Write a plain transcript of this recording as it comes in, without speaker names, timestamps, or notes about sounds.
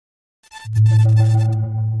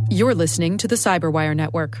You're listening to the Cyberwire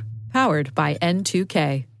Network, powered by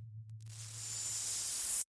N2K.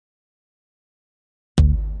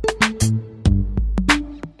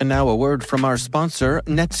 And now a word from our sponsor,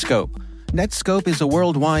 Netskope. Netskope is a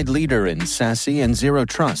worldwide leader in SASE and Zero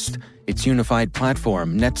Trust. Its unified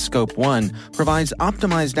platform, Netskope One, provides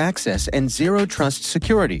optimized access and Zero Trust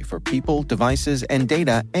security for people, devices, and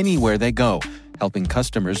data anywhere they go, helping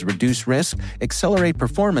customers reduce risk, accelerate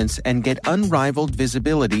performance, and get unrivaled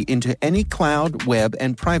visibility into any cloud, web,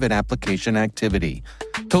 and private application activity.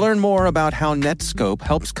 To learn more about how Netskope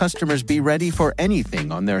helps customers be ready for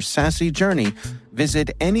anything on their SASE journey, visit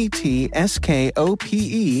netskope.com.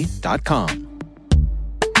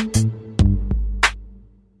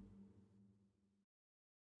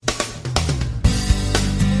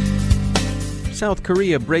 South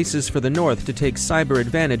Korea braces for the North to take cyber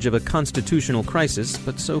advantage of a constitutional crisis,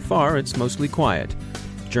 but so far it's mostly quiet.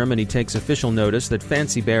 Germany takes official notice that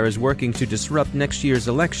Fancy Bear is working to disrupt next year's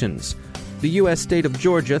elections. The U.S. state of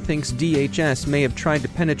Georgia thinks DHS may have tried to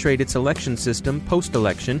penetrate its election system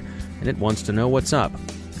post-election, and it wants to know what's up.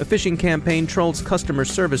 A phishing campaign trolls customer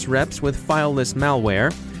service reps with fileless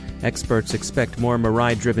malware. Experts expect more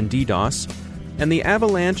Mirai-driven DDoS. And the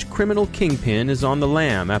Avalanche criminal kingpin is on the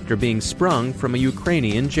lam after being sprung from a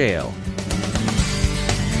Ukrainian jail.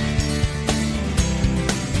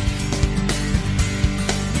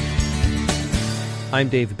 I'm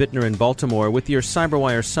Dave Bittner in Baltimore with your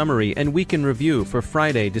CyberWire summary and week in review for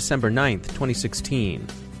Friday, December 9th, 2016.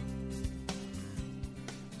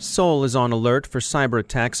 Seoul is on alert for cyber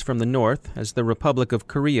attacks from the north as the Republic of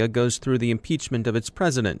Korea goes through the impeachment of its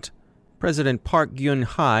president. President Park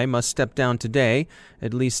Geun-hye must step down today,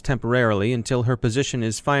 at least temporarily, until her position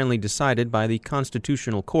is finally decided by the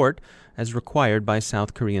Constitutional Court as required by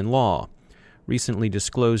South Korean law. Recently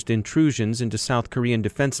disclosed intrusions into South Korean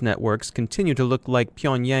defense networks continue to look like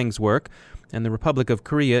Pyongyang's work, and the Republic of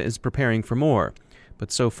Korea is preparing for more.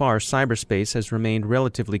 But so far, cyberspace has remained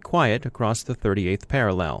relatively quiet across the 38th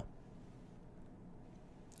parallel.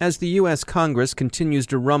 As the U.S. Congress continues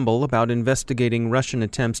to rumble about investigating Russian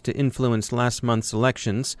attempts to influence last month's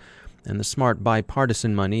elections, and the smart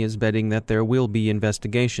bipartisan money is betting that there will be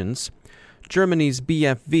investigations, Germany's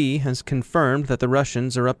BFV has confirmed that the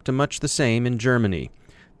Russians are up to much the same in Germany.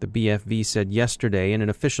 The BFV said yesterday in an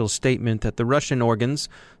official statement that the Russian organs,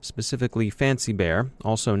 specifically Fancy Bear,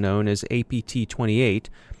 also known as APT-28,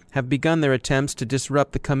 have begun their attempts to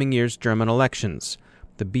disrupt the coming year's German elections.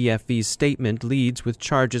 The BFV's statement leads with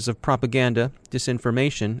charges of propaganda,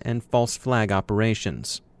 disinformation, and false flag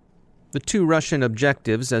operations. The two Russian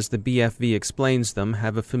objectives, as the BFV explains them,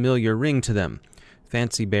 have a familiar ring to them.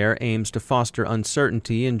 Fancy Bear aims to foster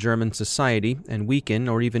uncertainty in German society and weaken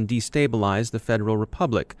or even destabilize the Federal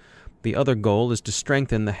Republic. The other goal is to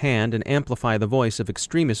strengthen the hand and amplify the voice of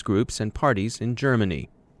extremist groups and parties in Germany.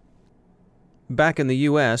 Back in the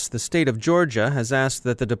U.S., the state of Georgia has asked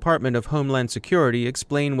that the Department of Homeland Security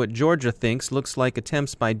explain what Georgia thinks looks like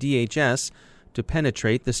attempts by DHS to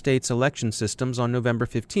penetrate the state's election systems on November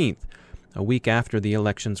 15th, a week after the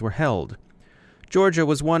elections were held. Georgia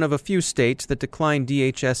was one of a few states that declined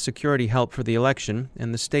DHS security help for the election,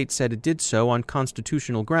 and the state said it did so on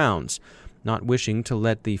constitutional grounds, not wishing to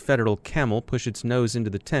let the federal camel push its nose into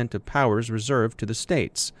the tent of powers reserved to the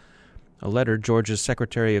states. A letter Georgia's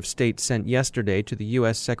Secretary of State sent yesterday to the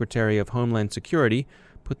U.S. Secretary of Homeland Security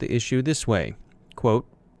put the issue this way, quote,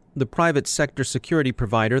 "The private sector security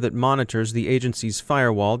provider that monitors the agency's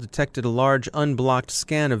firewall detected a large unblocked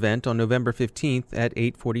scan event on November 15th at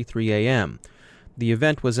 8:43 a.m. The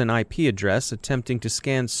event was an IP address attempting to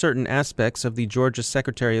scan certain aspects of the Georgia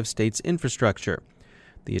Secretary of State's infrastructure.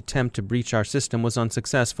 The attempt to breach our system was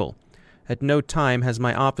unsuccessful. At no time has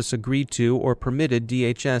my office agreed to or permitted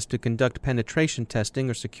DHS to conduct penetration testing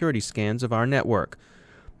or security scans of our network.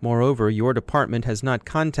 Moreover, your department has not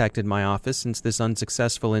contacted my office since this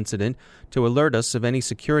unsuccessful incident to alert us of any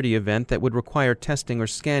security event that would require testing or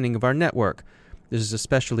scanning of our network. This is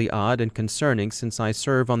especially odd and concerning since I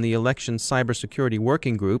serve on the Election Cybersecurity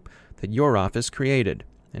Working Group that your office created."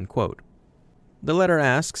 End quote. The letter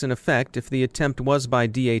asks, in effect, if the attempt was by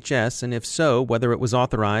DHS, and if so, whether it was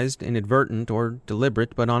authorized, inadvertent, or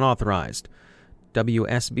deliberate but unauthorized.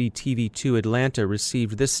 WSB-TV2 Atlanta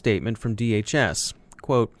received this statement from DHS.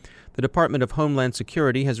 Quote, "The Department of Homeland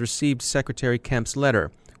Security has received Secretary Kemp's letter.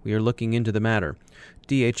 We are looking into the matter.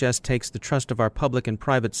 DHS takes the trust of our public and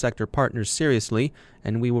private sector partners seriously,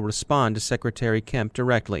 and we will respond to Secretary Kemp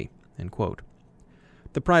directly." End quote.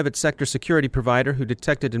 The private sector security provider who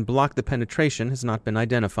detected and blocked the penetration has not been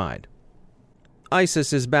identified.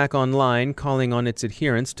 ISIS is back online, calling on its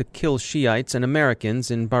adherents to kill Shiites and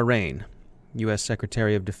Americans in Bahrain. U.S.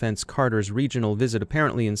 Secretary of Defense Carter's regional visit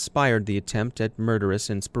apparently inspired the attempt at murderous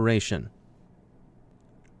inspiration.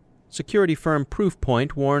 Security firm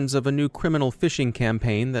Proofpoint warns of a new criminal phishing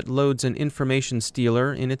campaign that loads an information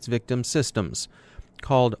stealer in its victim systems.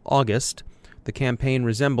 Called August, the campaign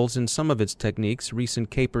resembles in some of its techniques recent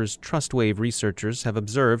Capers Trustwave researchers have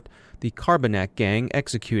observed the Carbonac gang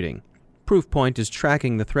executing. Proofpoint is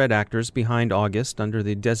tracking the threat actors behind August under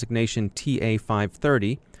the designation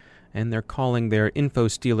TA530, and they're calling their info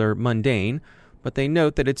stealer mundane, but they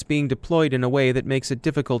note that it's being deployed in a way that makes it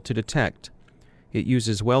difficult to detect. It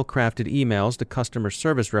uses well-crafted emails to customer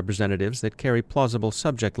service representatives that carry plausible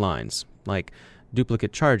subject lines, like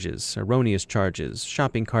duplicate charges, erroneous charges,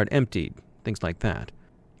 shopping cart emptied, things like that.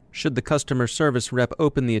 Should the customer service rep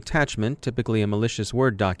open the attachment, typically a malicious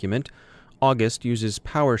Word document, August uses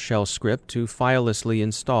PowerShell script to filelessly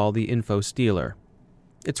install the info stealer.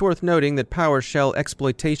 It's worth noting that PowerShell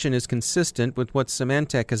exploitation is consistent with what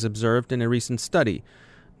Symantec has observed in a recent study.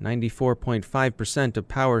 94.5% of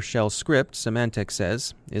PowerShell script, Symantec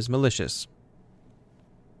says, is malicious.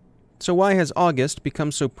 So why has August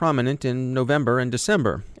become so prominent in November and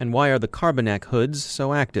December, and why are the Carbonac hoods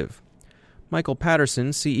so active? Michael Patterson,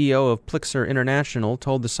 CEO of Plixer International,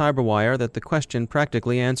 told the CyberWire that the question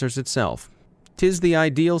practically answers itself. "'Tis the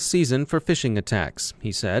ideal season for phishing attacks,"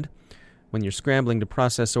 he said. When you're scrambling to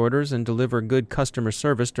process orders and deliver good customer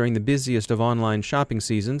service during the busiest of online shopping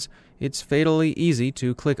seasons, it's fatally easy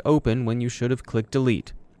to click open when you should have clicked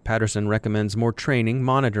delete. Patterson recommends more training,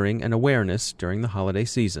 monitoring, and awareness during the holiday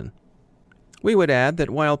season. We would add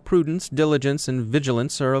that while prudence, diligence, and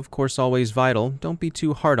vigilance are of course always vital, don't be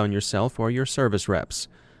too hard on yourself or your service reps.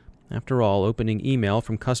 After all, opening email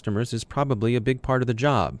from customers is probably a big part of the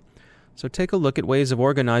job. So take a look at ways of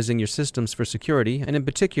organizing your systems for security, and in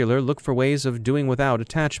particular, look for ways of doing without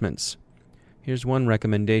attachments. Here's one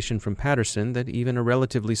recommendation from Patterson that even a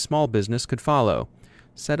relatively small business could follow.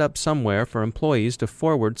 Set up somewhere for employees to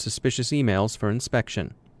forward suspicious emails for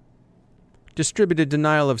inspection. Distributed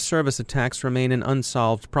denial of service attacks remain an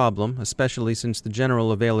unsolved problem, especially since the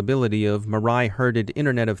general availability of Mirai-herded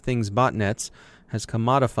Internet of Things botnets has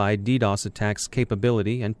commodified DDoS attacks'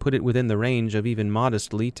 capability and put it within the range of even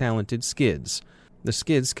modestly talented skids. The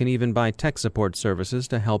skids can even buy tech support services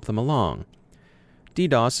to help them along.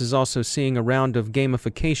 DDoS is also seeing a round of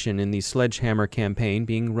gamification in the Sledgehammer campaign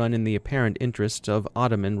being run in the apparent interests of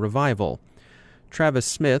Ottoman revival. Travis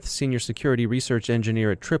Smith, senior security research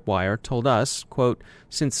engineer at Tripwire, told us, quote,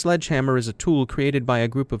 "Since Sledgehammer is a tool created by a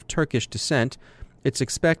group of Turkish descent, it's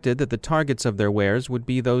expected that the targets of their wares would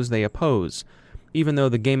be those they oppose. Even though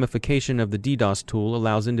the gamification of the DDoS tool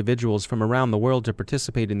allows individuals from around the world to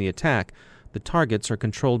participate in the attack, the targets are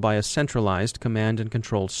controlled by a centralized command and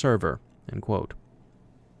control server." End quote.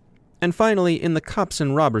 And finally, in the cops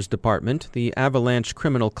and robbers department, the Avalanche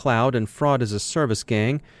criminal cloud and fraud as a service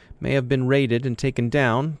gang may have been raided and taken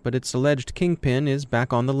down, but its alleged kingpin is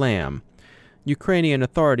back on the lam. Ukrainian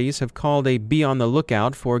authorities have called a be on the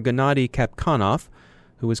lookout for Gennady Kapkanov,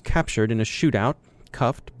 who was captured in a shootout,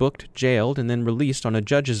 cuffed, booked, jailed, and then released on a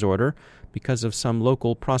judge's order because of some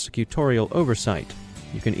local prosecutorial oversight.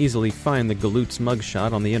 You can easily find the galoot's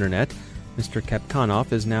mugshot on the internet. Mr.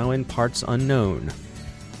 Kapkanov is now in parts unknown.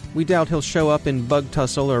 We doubt he'll show up in Bug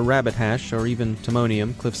Tussle or Rabbit Hash or even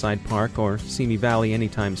Timonium, Cliffside Park, or Simi Valley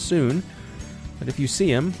anytime soon. But if you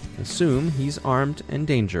see him, assume he's armed and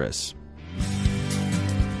dangerous.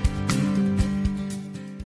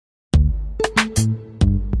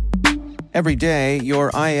 Every day,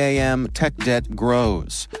 your IAM tech debt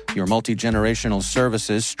grows. Your multi-generational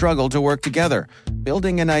services struggle to work together.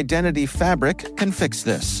 Building an identity fabric can fix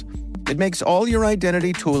this. It makes all your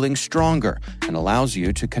identity tooling stronger and allows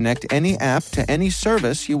you to connect any app to any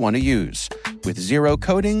service you want to use, with zero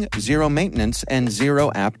coding, zero maintenance, and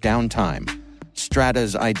zero app downtime.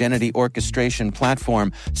 Strata's identity orchestration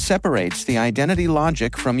platform separates the identity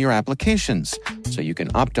logic from your applications, so you can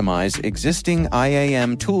optimize existing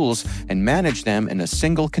IAM tools and manage them in a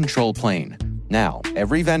single control plane. Now,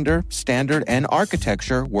 every vendor, standard, and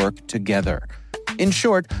architecture work together. In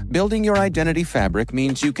short, building your identity fabric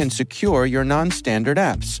means you can secure your non-standard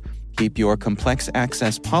apps, keep your complex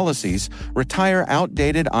access policies, retire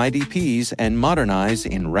outdated IDPs, and modernize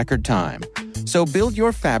in record time. So build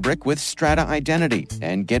your fabric with Strata Identity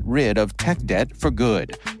and get rid of tech debt for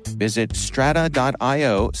good. Visit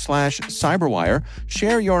strata.io/cyberwire,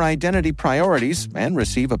 share your identity priorities, and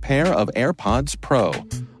receive a pair of AirPods Pro.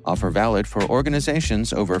 Offer valid for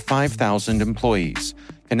organizations over 5,000 employees.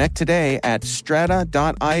 Connect today at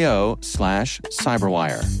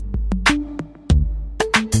strata.io/cyberwire.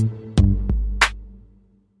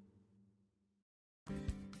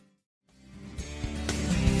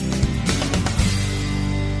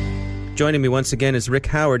 Joining me once again is Rick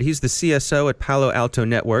Howard. He's the CSO at Palo Alto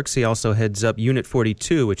Networks. He also heads up Unit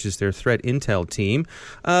 42, which is their threat intel team.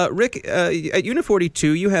 Rick, at Unit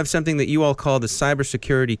 42, you have something that you all call the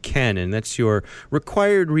Cybersecurity Canon. That's your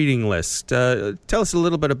required reading list. Tell us a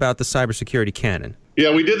little bit about the Cybersecurity Canon.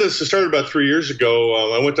 Yeah, we did this. It started about 3 years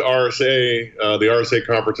ago. I went to RSA, the RSA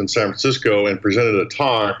conference in San Francisco, and presented a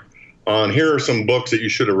talk on here are some books that you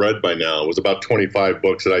should have read by now. It was about 25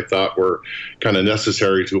 books that I thought were kind of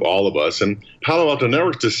necessary to all of us. And Palo Alto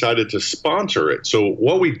Networks decided to sponsor it. So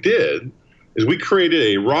what we did is we created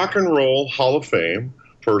a rock and roll Hall of Fame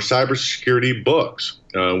for cybersecurity books.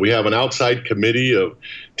 We have an outside committee of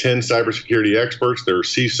 10 cybersecurity experts. There are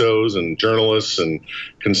CISOs and journalists and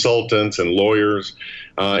consultants and lawyers.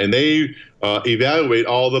 And they evaluate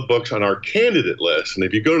all the books on our candidate list. And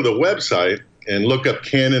if you go to the website and look up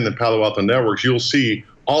Canon and Palo Alto Networks, you'll see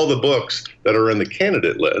all the books that are in the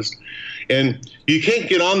candidate list. And you can't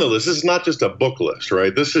get on the list. This is not just a book list,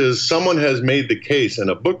 right? This is someone has made the case in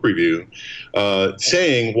a book review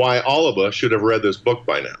saying why all of us should have read this book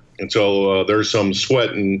by now. And so there's some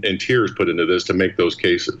sweat and tears put into this to make those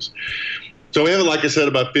cases. So we have, like I said,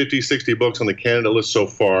 about 50, 60 books on the candidate list so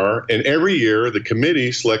far. And every year, the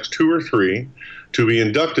committee selects 2 or 3 to be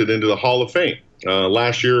inducted into the Hall of Fame.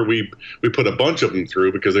 Last year, we put a bunch of them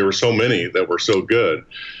through because there were so many that were so good.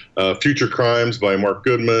 Future Crimes by Mark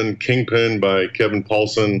Goodman, Kingpin by Kevin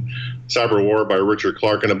Paulson, Cyber War by Richard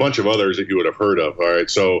Clark, and a bunch of others that you would have heard of. All right,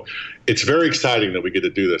 so it's very exciting that we get to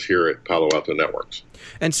do this here at Palo Alto Networks.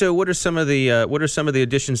 And so, what are some of the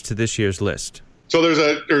additions to this year's list? So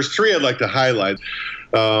there's 3 I'd like to highlight.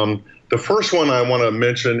 The first one I want to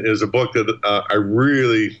mention is a book that I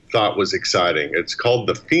really thought was exciting. It's called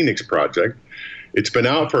The Phoenix Project. It's been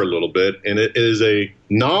out for a little bit, and it is a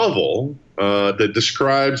novel that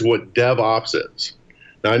describes what DevOps is.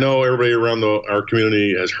 Now, I know everybody around our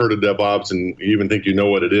community has heard of DevOps and you even think you know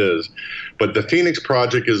what it is, but The Phoenix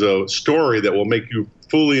Project is a story that will make you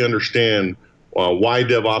fully understand why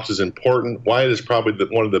DevOps is important, why it is probably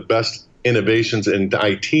one of the best innovations in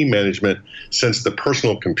IT management since the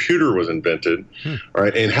personal computer was invented,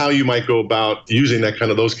 right? And how you might go about using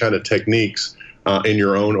those kind of techniques in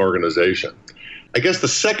your own organization. I guess the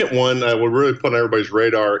second one I would really put on everybody's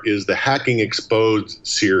radar is the Hacking Exposed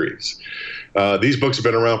series. These books have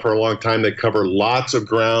been around for a long time. They cover lots of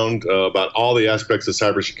ground about all the aspects of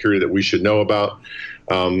cybersecurity that we should know about.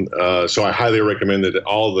 So I highly recommend that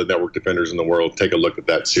all the network defenders in the world take a look at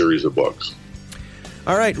that series of books.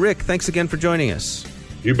 All right, Rick, thanks again for joining us.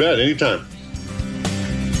 You bet, anytime.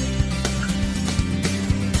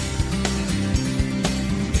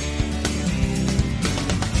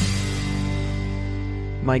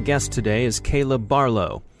 My guest today is Caleb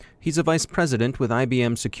Barlow. He's a vice president with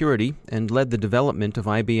IBM Security and led the development of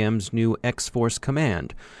IBM's new X-Force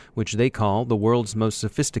Command, which they call the world's most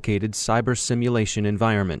sophisticated cyber simulation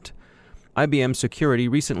environment. IBM Security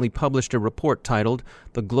recently published a report titled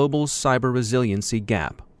The Global Cyber Resiliency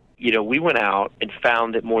Gap. We went out and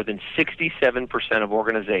found that more than 67% of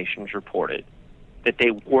organizations reported that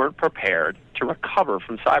they weren't prepared to recover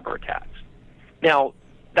from cyber attacks. Now,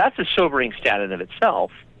 that's a sobering stat in of itself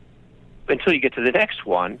until you get to the next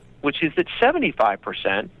one, which is that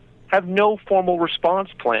 75% have no formal response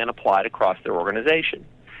plan applied across their organization.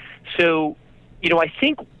 So, I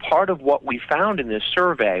think part of what we found in this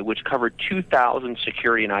survey, which covered 2,000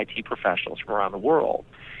 security and IT professionals from around the world,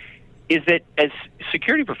 is that as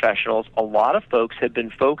security professionals, a lot of folks have been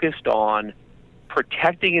focused on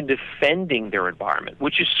protecting and defending their environment,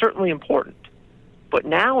 which is certainly important. But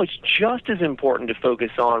now it's just as important to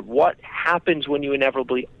focus on what happens when you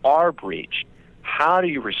inevitably are breached. How do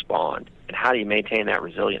you respond, and how do you maintain that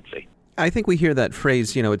resiliency? I think we hear that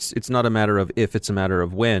phrase, it's not a matter of if, it's a matter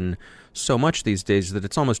of when, so much these days that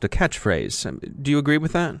it's almost a catchphrase. Do you agree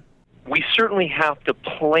with that? We certainly have to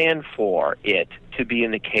plan for it to be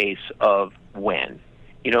in the case of when.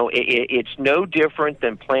 It's no different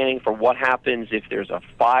than planning for what happens if there's a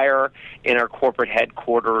fire in our corporate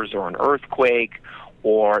headquarters or an earthquake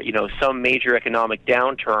or, some major economic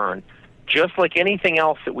downturn. Just like anything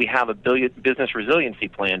else that we have a business resiliency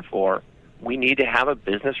plan for, we need to have a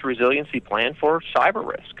business resiliency plan for cyber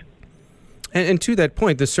risk. And to that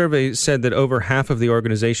point, the survey said that over half of the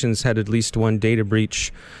organizations had at least one data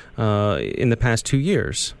breach in the past 2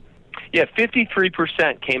 years. Yeah,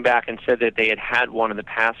 53% came back and said that they had had one in the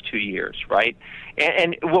past 2 years, right?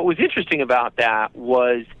 And what was interesting about that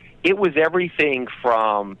was it was everything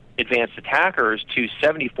from advanced attackers to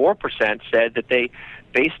 74% said that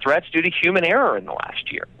face threats due to human error in the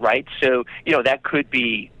last year, right? So, that could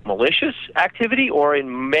be malicious activity, or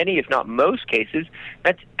in many, if not most cases,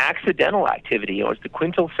 that's accidental activity. It's the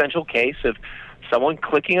quintessential case of someone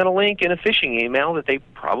clicking on a link in a phishing email that they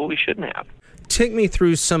probably shouldn't have. Take me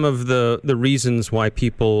through some of the reasons why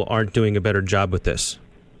people aren't doing a better job with this.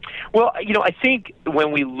 Well, I think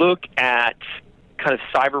when we look at kind of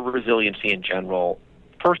cyber resiliency in general,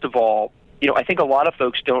 first of all, I think a lot of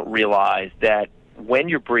folks don't realize that when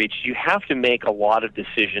you're breached, you have to make a lot of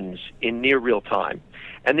decisions in near real time.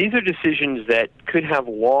 And these are decisions that could have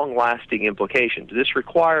long-lasting implications. This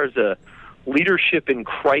requires a leadership in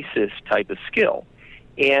crisis type of skill.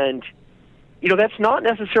 And, that's not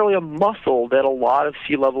necessarily a muscle that a lot of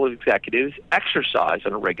C-level executives exercise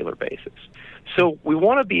on a regular basis. So we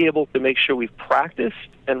want to be able to make sure we've practiced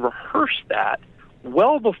and rehearsed that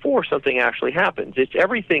well before something actually happens. It's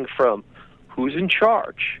everything from who's in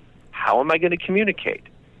charge, how am I going to communicate,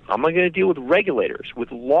 how am I going to deal with regulators,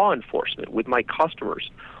 with law enforcement, with my customers,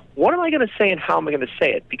 what am I going to say and how am I going to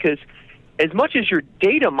say it? Because as much as your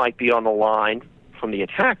data might be on the line from the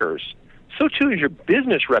attackers, so too is your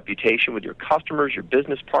business reputation with your customers, your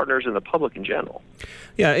business partners, and the public in general.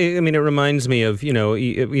 Yeah, I mean, it reminds me of,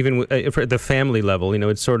 even at the family level,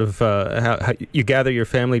 it's sort of how you gather your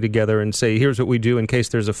family together and say, here's what we do in case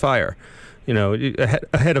there's a fire,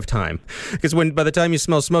 ahead of time. Because by the time you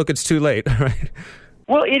smell smoke, it's too late, right?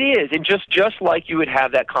 Well, it is, and just like you would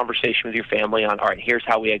have that conversation with your family on, all right, here's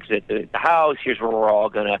how we exit the house, here's where we're all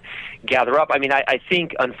going to gather up. I mean, I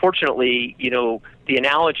think, unfortunately, the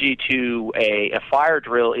analogy to a fire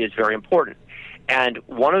drill is very important. And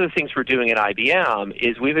one of the things we're doing at IBM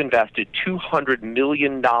is we've invested $200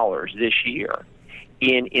 million this year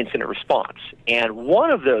in incident response. And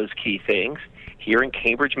one of those key things here in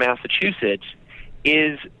Cambridge, Massachusetts,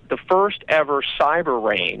 is the first ever cyber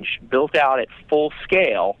range built out at full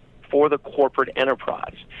scale for the corporate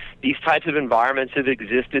enterprise. These types of environments have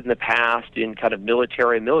existed in the past in kind of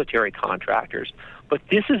military contractors, but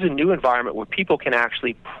this is a new environment where people can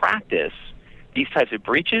actually practice these types of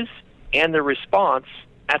breaches and their response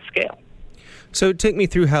at scale. So take me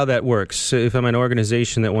through how that works. So if I'm an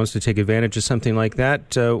organization that wants to take advantage of something like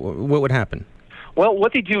that, what would happen? Well,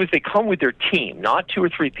 what they do is they come with their team, not 2 or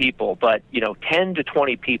 3 people, but 10 to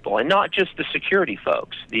 20 people, and not just the security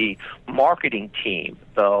folks, the marketing team,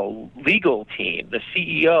 the legal team, the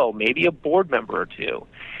CEO, maybe a board member or 2.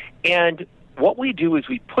 And what we do is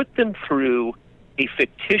we put them through a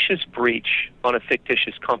fictitious breach on a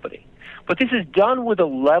fictitious company. But this is done with a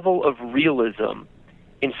level of realism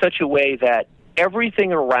in such a way that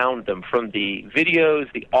everything around them, from the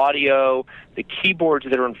videos, the audio, the keyboards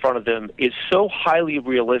that are in front of them, is so highly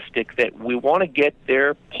realistic that we want to get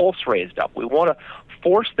their pulse raised up. We want to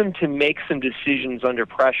force them to make some decisions under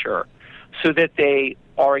pressure so that they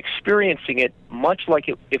are experiencing it much like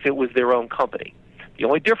if it was their own company. The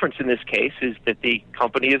only difference in this case is that the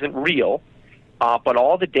company isn't real, but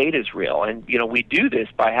all the data is real. And, we do this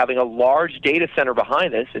by having a large data center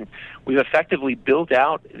behind this, and we've effectively built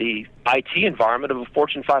out the IT environment of a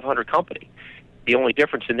Fortune 500 company. The only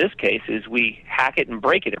difference in this case is we hack it and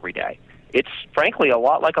break it every day. It's, frankly, a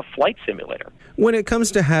lot like a flight simulator. When it comes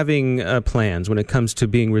to having plans, when it comes to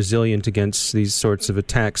being resilient against these sorts of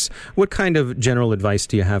attacks, what kind of general advice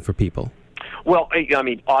do you have for people? Well, I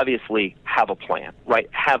mean, obviously have a plan, right?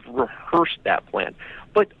 Have rehearsed that plan.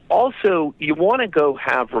 But also, you want to go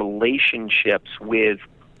have relationships with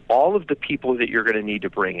all of the people that you're going to need to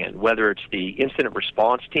bring in, whether it's the incident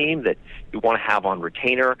response team that you want to have on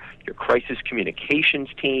retainer, your crisis communications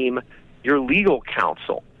team, your legal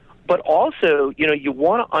counsel. But also, you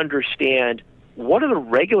want to understand what are the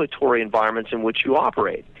regulatory environments in which you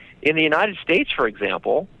operate. In the United States, for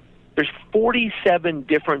example, there's 47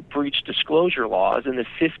 different breach disclosure laws in the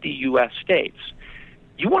 50 U.S. states.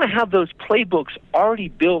 You want to have those playbooks already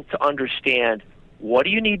built to understand what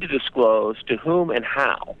do you need to disclose, to whom and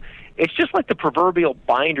how. It's just like the proverbial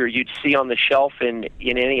binder you'd see on the shelf in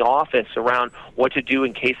any office around what to do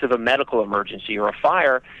in case of a medical emergency or a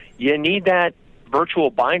fire. You need that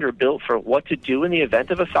virtual binder built for what to do in the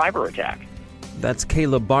event of a cyber attack. That's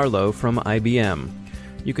Caleb Barlow from IBM.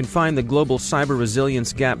 You can find the Global Cyber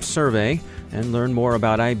Resilience Gap Survey and learn more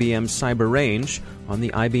about IBM's Cyber Range on the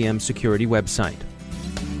IBM Security website.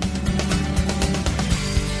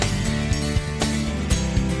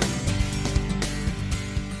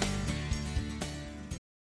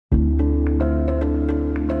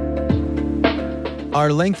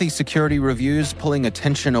 Are lengthy security reviews pulling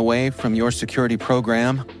attention away from your security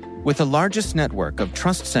program? With the largest network of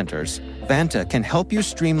trust centers, Vanta can help you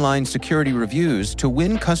streamline security reviews to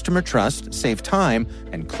win customer trust, save time,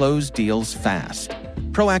 and close deals fast.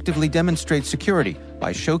 proactively demonstrate security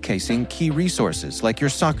by showcasing key resources like your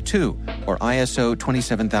SOC 2 or ISO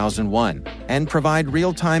 27001 and provide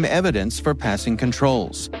real-time evidence for passing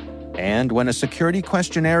controls. And when a security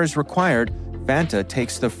questionnaire is required, Vanta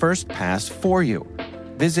takes the first pass for you.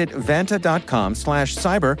 Visit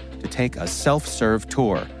vanta.com/cyber to take a self-serve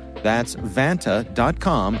tour. That's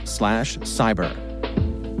vanta.com/cyber.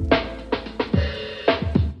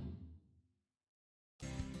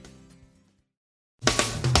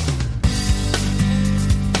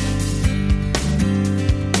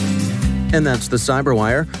 And that's the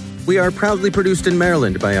Cyberwire. We are proudly produced in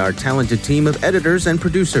Maryland by our talented team of editors and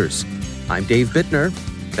producers. I'm Dave Bittner.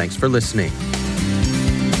 Thanks for listening.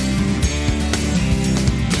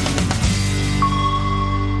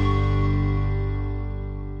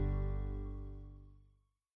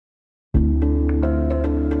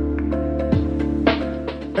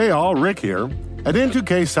 Hey all, Rick here. At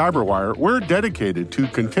N2K Cyberwire, we're dedicated to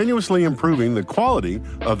continuously improving the quality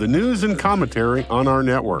of the news and commentary on our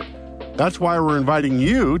network. That's why we're inviting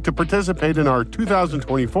you to participate in our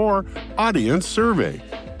 2024 audience survey.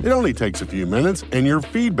 It only takes a few minutes, and your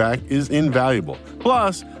feedback is invaluable.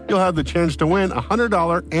 Plus, you'll have the chance to win a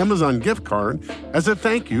 $100 Amazon gift card as a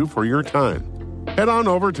thank you for your time. Head on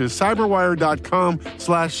over to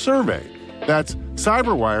cyberwire.com/survey. That's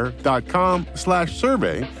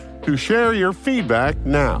cyberwire.com/survey to share your feedback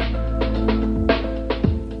now.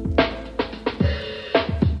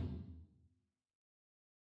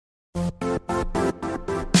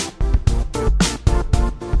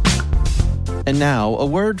 And now, a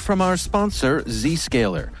word from our sponsor,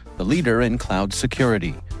 Zscaler, the leader in cloud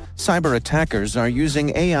security. Cyber attackers are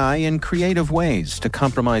using AI in creative ways to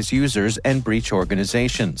compromise users and breach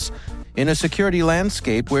organizations. In a security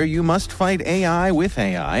landscape where you must fight AI with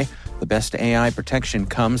AI, the best AI protection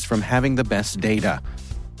comes from having the best data.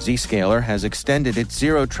 Zscaler has extended its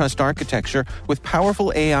Zero Trust architecture with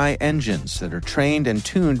powerful AI engines that are trained and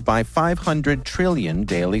tuned by 500 trillion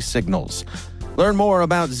daily signals. Learn more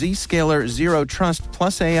about Zscaler Zero Trust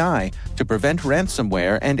Plus AI to prevent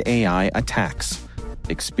ransomware and AI attacks.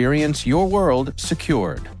 Experience your world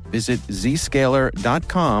secured. Visit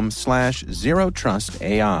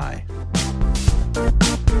zscaler.com/zerotrustai.